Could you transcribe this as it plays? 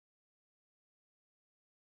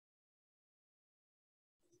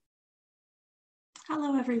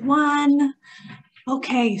Hello, everyone.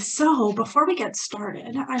 Okay, so before we get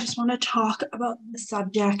started, I just want to talk about the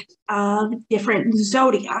subject of different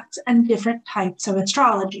zodiacs and different types of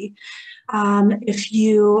astrology. If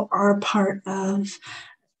you are part of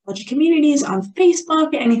astrology communities on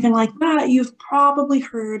Facebook, anything like that, you've probably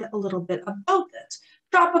heard a little bit about this.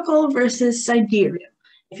 Tropical versus sidereal.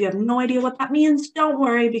 If you have no idea what that means, don't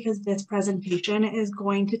worry, because this presentation is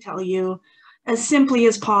going to tell you as simply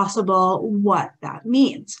as possible what that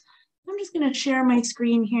means. I'm just going to share my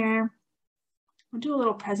screen here. I'll do a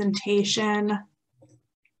little presentation.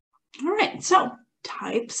 All right, so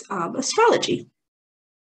types of astrology.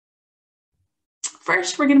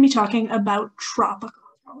 First, we're going to be talking about tropical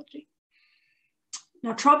astrology.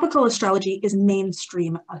 Now, tropical astrology is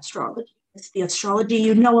mainstream astrology. It's the astrology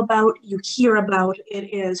you know about, you hear about.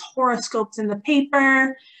 It is horoscopes in the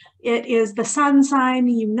paper. It is the sun sign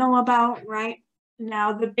you know about, right?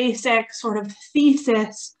 Now, the basic sort of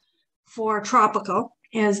thesis for tropical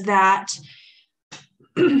is that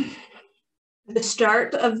the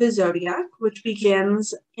start of the zodiac, which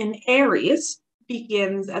begins in Aries,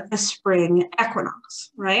 begins at the spring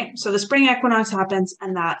equinox, right? So the spring equinox happens,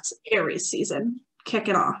 and that's Aries season,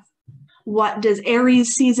 kicking off. What does Aries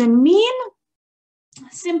season mean?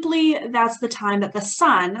 Simply, that's the time that the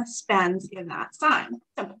sun spends in that sign.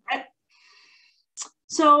 Simple, right?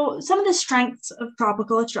 So some of the strengths of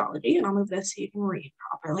tropical astrology, and I'll move this so you can read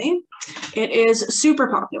properly. It is super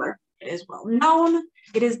popular. It is well known.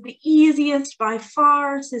 It is the easiest by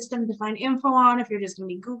far system to find info on if you're just going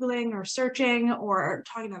to be Googling or searching or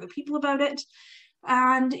talking to other people about it.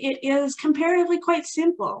 And it is comparatively quite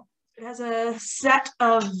simple. It has a set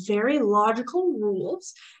of very logical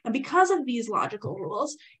rules. And because of these logical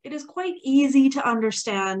rules, it is quite easy to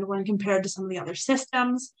understand when compared to some of the other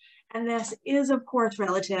systems. And this is, of course,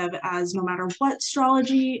 relative, as no matter what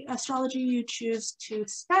astrology you choose to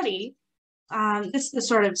study, this is the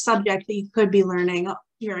sort of subject that you could be learning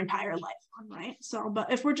your entire life on, right? So,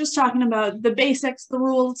 but if we're just talking about the basics, the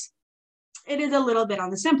rules, it is a little bit on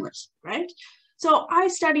the simpler, right? So I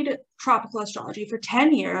studied tropical astrology for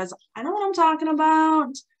 10 years. I know what I'm talking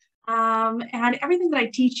about. And everything that I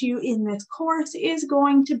teach you in this course is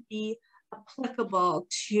going to be applicable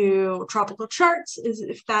to tropical charts,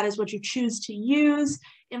 if that is what you choose to use.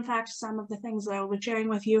 In fact, some of the things that I will be sharing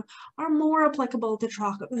with you are more applicable to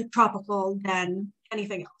tropical than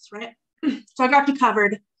anything else, right? So I got you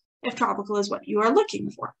covered if tropical is what you are looking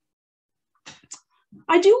for.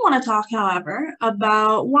 I do want to talk, however,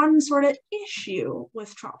 about one sort of issue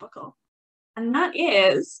with tropical, and that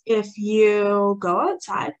is if you go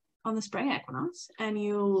outside on the spring equinox and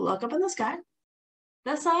you look up in the sky,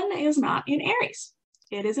 the sun is not in Aries.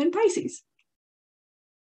 It is in Pisces.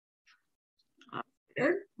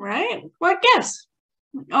 Right? What gives?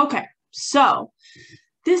 Okay, so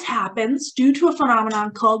this happens due to a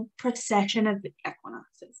phenomenon called precession of the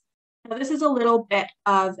equinoxes. Now, this is a little bit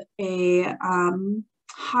of a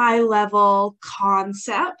high-level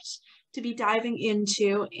concept to be diving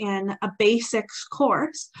into in a basics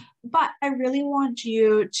course, but I really want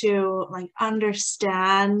you to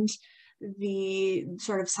understand the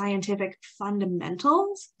sort of scientific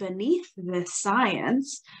fundamentals beneath this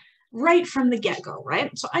science right from the get-go,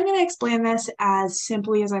 right? So I'm going to explain this as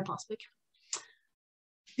simply as I possibly can.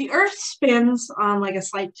 The Earth spins on a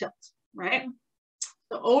slight tilt, right?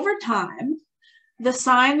 So over time, the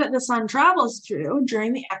sign that the sun travels through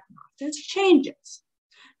during the equinoxes changes.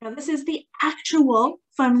 Now, this is the actual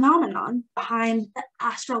phenomenon behind the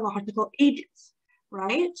astrological ages,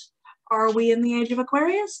 right? Are we in the age of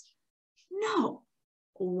Aquarius? No.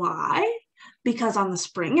 Why? Because on the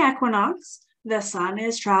spring equinox, the sun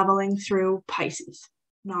is traveling through Pisces,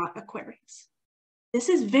 not Aquarius. This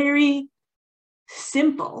is very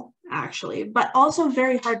simple, actually, but also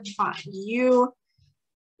very hard to find.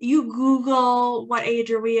 You Google what age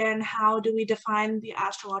are we in, how do we define the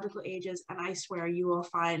astrological ages, and I swear you will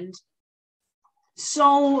find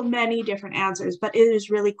so many different answers, but it is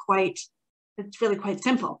really quite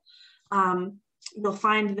simple. You'll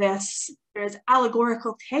find this, there's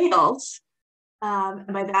allegorical tales, and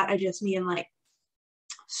by that I just mean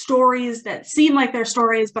stories that seem like they're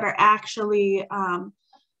stories but are actually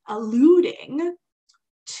alluding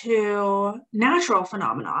to natural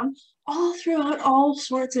phenomenon all throughout all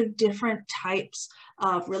sorts of different types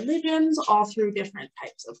of religions, all through different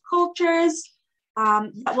types of cultures,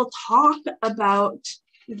 that will talk about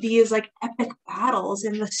these epic battles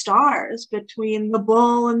in the stars between the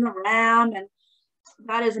bull and the ram, and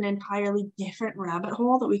that is an entirely different rabbit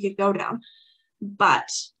hole that we could go down. But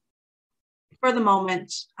for the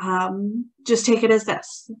moment, just take it as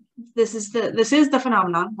this. this is the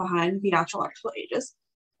phenomenon behind the astrological ages,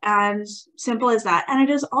 and simple as that. And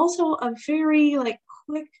it is also a very like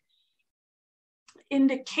quick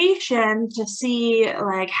indication to see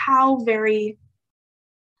like how very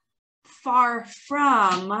far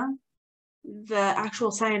from the actual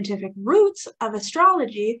scientific roots of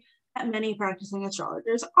astrology that many practicing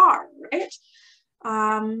astrologers are, right?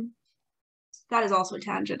 That is also a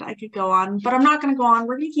tangent I could go on, but I'm not going to go on.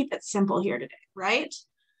 We're going to keep it simple here today, right?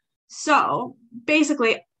 So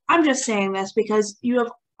basically, I'm just saying this because you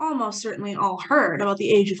have almost certainly all heard about the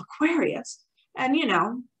age of Aquarius. And, you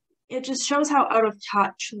know, it just shows how out of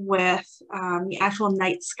touch with the actual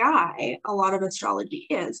night sky a lot of astrology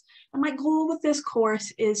is. And my goal with this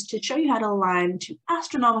course is to show you how to align to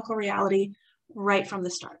astronomical reality right from the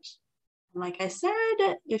start. And like I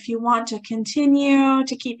said, if you want to continue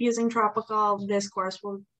to keep using tropical, this course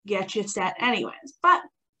will get you set anyways. But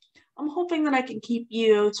I'm hoping that I can keep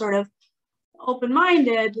you sort of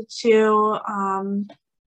open-minded to some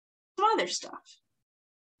other stuff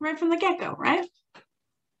right from the get-go, right?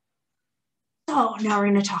 So now we're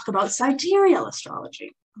going to talk about sidereal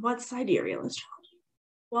astrology. What's sidereal astrology?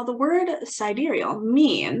 Well, the word sidereal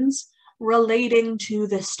means relating to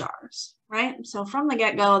the stars, right? So from the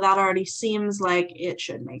get-go, that already seems like it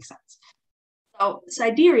should make sense. So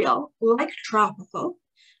sidereal, like tropical,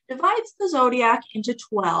 divides the zodiac into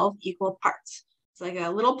 12 equal parts. It's like a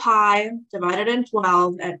little pie divided in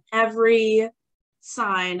 12, and every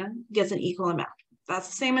sign gets an equal amount. That's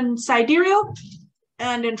the same in sidereal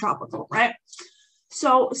and in tropical, right?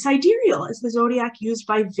 So sidereal is the zodiac used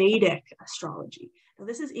by Vedic astrology. Now,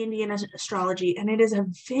 this is Indian astrology, and it is a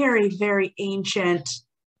very, very ancient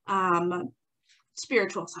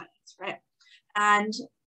spiritual science, right? And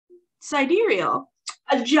sidereal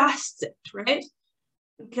adjusts it, right?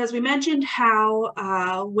 Because we mentioned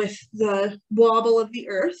how with the wobble of the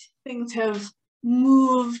earth, things have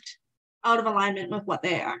moved out of alignment with what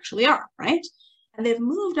they actually are, right? And they've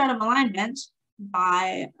moved out of alignment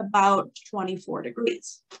by about 24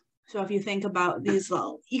 degrees. So if you think about these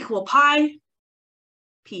little equal pie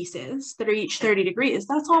pieces that are each 30 degrees,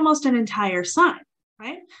 that's almost an entire sign,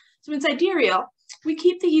 right? So in sidereal, we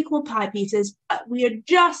keep the equal pie pieces, but we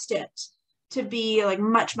adjust it to be like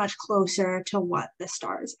much, much closer to what the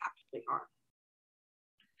stars actually are.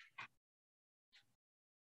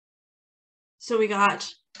 So we got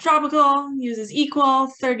tropical uses equal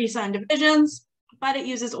 30 sign divisions, but it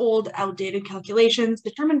uses old, outdated calculations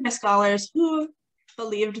determined by scholars who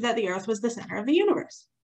believed that the Earth was the center of the universe.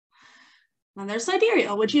 Then there's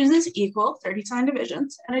sidereal, which uses equal 30 sign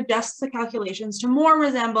divisions and adjusts the calculations to more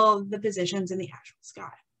resemble the positions in the actual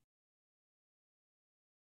sky.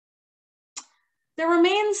 There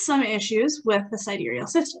remains some issues with the sidereal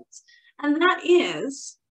systems, and that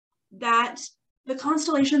is that the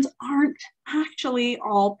constellations aren't actually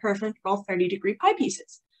all perfect, all 30-degree pie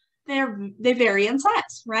pieces. They vary in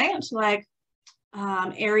size, right? Like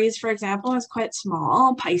Aries, for example, is quite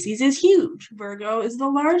small. Pisces is huge. Virgo is the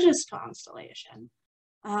largest constellation.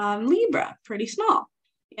 Libra, pretty small,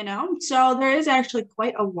 you know? So there is actually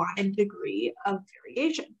quite a wide degree of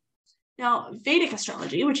variation. Now, Vedic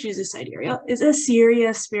astrology, which uses sidereal, is a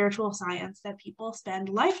serious spiritual science that people spend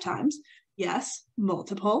lifetimes, yes,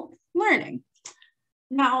 multiple, learning.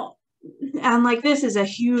 Now, and like this is a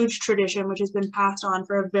huge tradition which has been passed on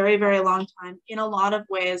for a very, very long time. In a lot of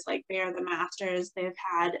ways, like they are the masters. They've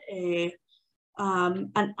had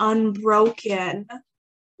an unbroken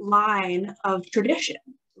line of tradition,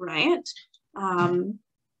 right?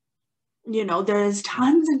 You know, there's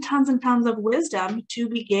tons and tons and tons of wisdom to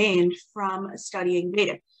be gained from studying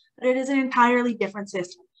Vedic, but it is an entirely different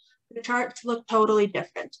system. The charts look totally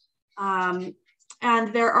different.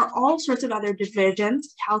 And there are all sorts of other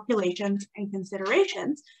divisions, calculations, and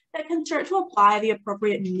considerations that can start to apply the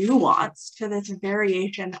appropriate nuance to this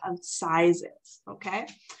variation of sizes, okay?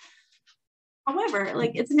 However,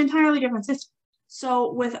 like it's an entirely different system.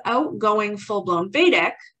 So without going full-blown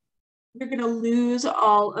Vedic, you're going to lose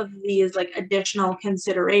all of these like additional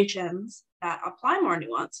considerations that apply more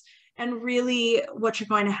nuance. And really what you're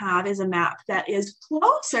going to have is a map that is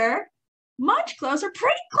closer, much closer,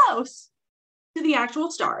 pretty close to the actual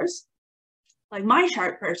stars. Like my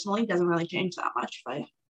chart personally doesn't really change that much if I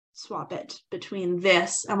swap it between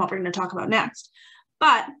this and what we're going to talk about next,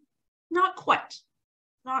 but not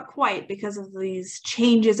quite because of these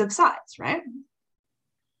changes of size, right?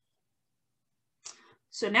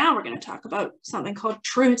 So now we're going to talk about something called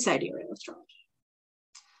true sidereal astrology.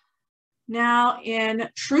 Now in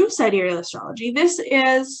true sidereal astrology, this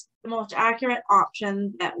is the most accurate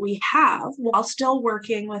option that we have while still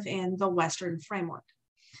working within the Western framework.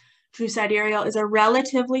 True Sidereal is a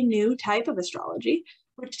relatively new type of astrology,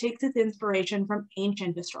 which takes its inspiration from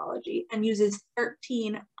ancient astrology and uses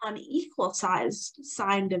 13 unequal sized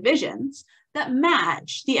sign divisions that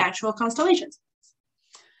match the actual constellations.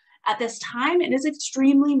 At this time, it is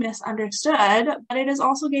extremely misunderstood, but it is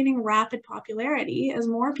also gaining rapid popularity as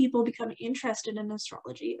more people become interested in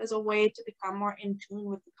astrology as a way to become more in tune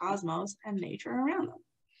with the cosmos and nature around them.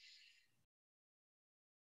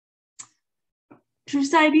 True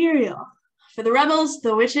Sidereal, for the rebels,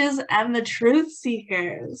 the witches, and the truth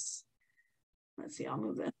seekers. Let's see, I'll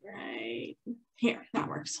move this right here. That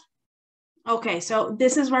works. Okay, so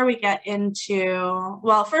this is where we get into,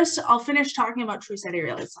 well, first I'll finish talking about True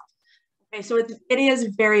Sidereal itself. Okay, so it is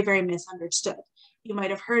very, very misunderstood. You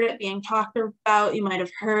might have heard it being talked about. You might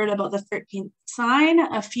have heard about the 13th sign,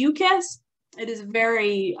 a fucus. It is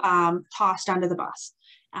very tossed under the bus.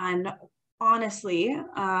 And honestly,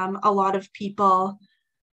 a lot of people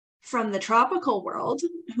from the tropical world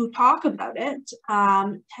who talk about it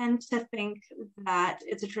tend to think that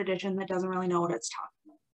it's a tradition that doesn't really know what it's talking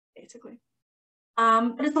about, basically.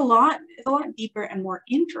 But it's a lot deeper and more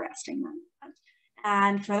interesting than that.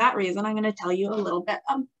 And for that reason, I'm going to tell you a little bit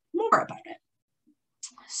more about it.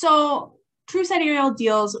 So True Sidereal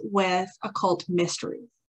deals with occult mysteries,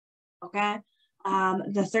 okay?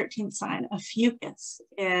 The 13th sign of Fucus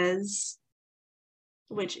is,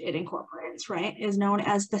 which it incorporates, right, is known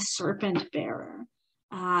as the serpent bearer.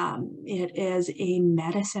 It is a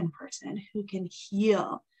medicine person who can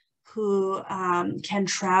heal, who can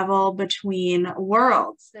travel between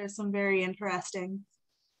worlds. There's some very interesting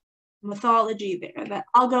mythology there that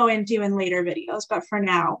I'll go into in later videos, but for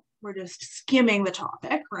now, we're just skimming the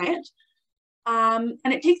topic, right? And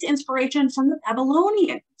it takes inspiration from the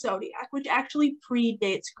Babylonian zodiac, which actually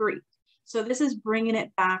predates Greek. So this is bringing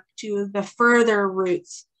it back to the further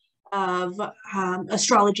roots of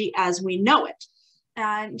astrology as we know it.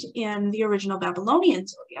 And in the original Babylonian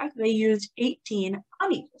zodiac, they used 18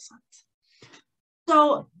 unequal signs.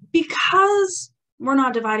 So because we're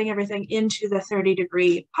not dividing everything into the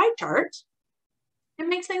 30-degree pie chart, it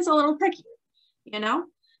makes things a little tricky, you know?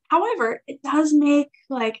 However, it does make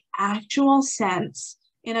like actual sense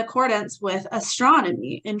in accordance with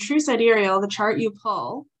astronomy. In True Sidereal, the chart you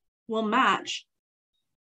pull will match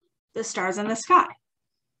the stars in the sky.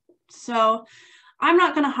 So I'm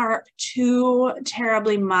not going to harp too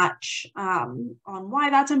terribly much on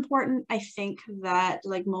why that's important. I think that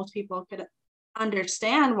like most people could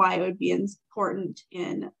understand why it would be important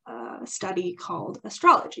in a study called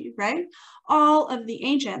astrology, right? All of the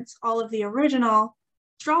ancients, all of the original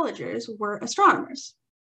astrologers were astronomers.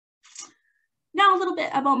 Now a little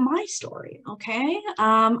bit about my story, okay?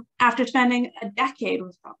 After spending a decade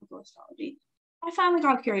with tropical astrology, I finally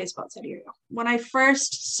got curious about sidereal. When I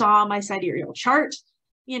first saw my sidereal chart,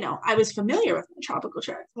 you know, I was familiar with my tropical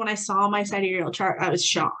chart. When I saw my sidereal chart, I was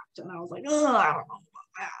shocked and I was like, oh, I don't know about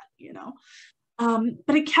that, you know?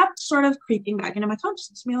 But it kept sort of creeping back into my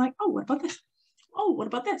consciousness, being like, oh, what about this? Oh, what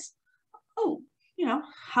about this? Oh, you know,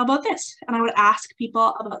 how about this? And I would ask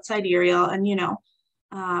people about sidereal, and, you know,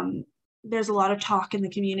 there's a lot of talk in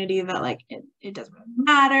the community that like it doesn't really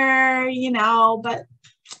matter, you know, but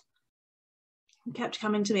it kept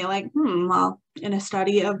coming to me like, well, in a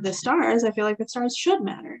study of the stars, I feel like the stars should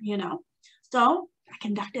matter, you know. So I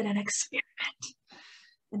conducted an experiment.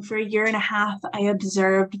 And for 1.5 years, I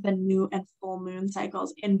observed the new and full moon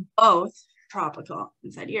cycles in both tropical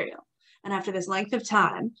and sidereal. And after this length of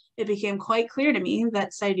time, it became quite clear to me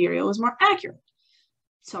that sidereal was more accurate.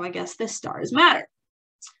 So I guess the stars matter.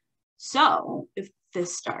 So if the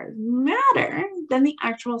stars matter, then the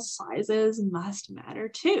actual sizes must matter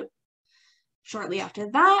too. Shortly after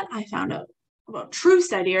that, I found out about True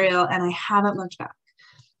Sidereal, and I haven't looked back.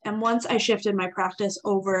 And once I shifted my practice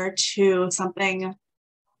over to something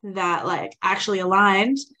that like actually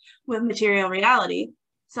aligned with material reality,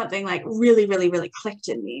 something like really, really, really clicked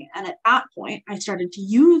in me. And at that point, I started to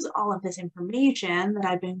use all of this information that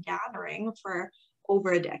I've been gathering for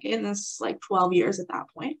over a decade, and this is like 12 years at that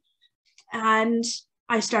point. And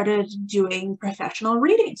I started doing professional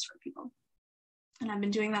readings for people. And I've been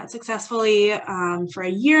doing that successfully for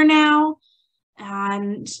 1 year now.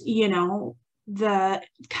 And, you know, the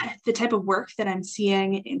type of work that I'm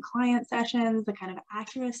seeing in client sessions, the kind of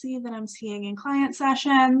accuracy that I'm seeing in client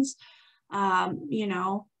sessions, you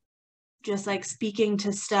know, just like speaking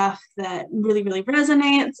to stuff that really, really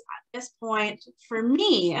resonates at this point, for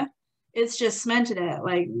me, it's just cemented it.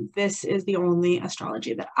 Like, this is the only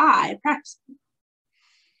astrology that I practice.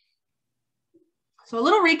 So a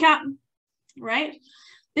little recap, right?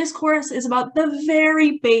 This course is about the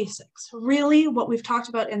very basics. Really, what we've talked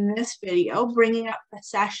about in this video, bringing up the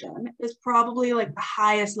session, is probably like the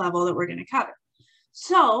highest level that we're going to cover.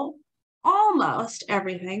 So almost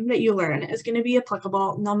everything that you learn is going to be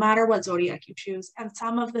applicable no matter what zodiac you choose. And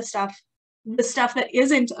some of the stuff that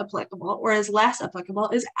isn't applicable or is less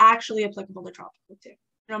applicable is actually applicable to tropical too.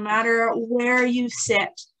 No matter where you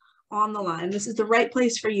sit on the line, this is the right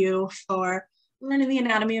place for you for learning the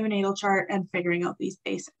anatomy of a natal chart and figuring out these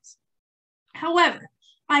basics. However,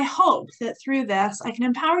 I hope that through this, I can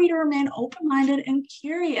empower you to remain open-minded and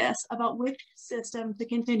curious about which system to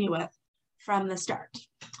continue with from the start.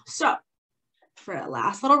 So, for a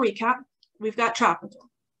last little recap, we've got tropical,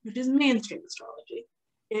 which is mainstream astrology.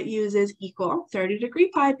 It uses equal 30-degree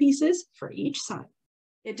pie pieces for each sign.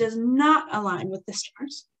 It does not align with the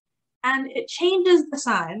stars, and it changes the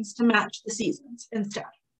signs to match the seasons instead.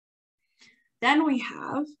 Then we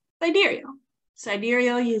have sidereal.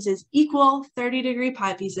 Sidereal uses equal 30-degree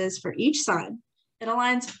pie pieces for each sign. It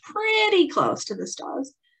aligns pretty close to the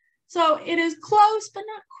stars, so it is close but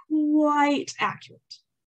not quite accurate.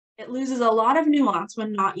 It loses a lot of nuance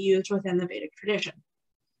when not used within the Vedic tradition.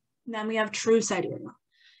 And then we have true sidereal.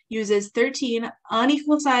 Uses 13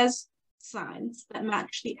 unequal size signs that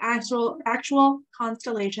match the actual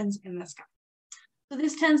constellations in the sky. So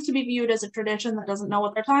this tends to be viewed as a tradition that doesn't know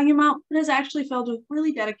what they're talking about, but is actually filled with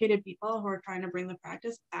really dedicated people who are trying to bring the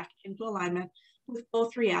practice back into alignment with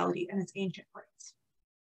both reality and its ancient roots.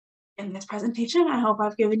 In this presentation, I hope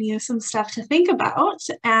I've given you some stuff to think about,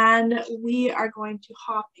 and we are going to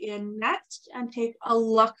hop in next and take a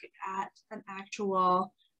look at an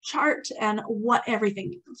actual chart and what everything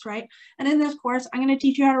means, right? And in this course, I'm going to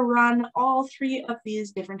teach you how to run all 3 of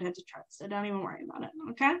these different types of charts, so don't even worry about it,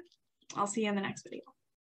 okay? I'll see you in the next video.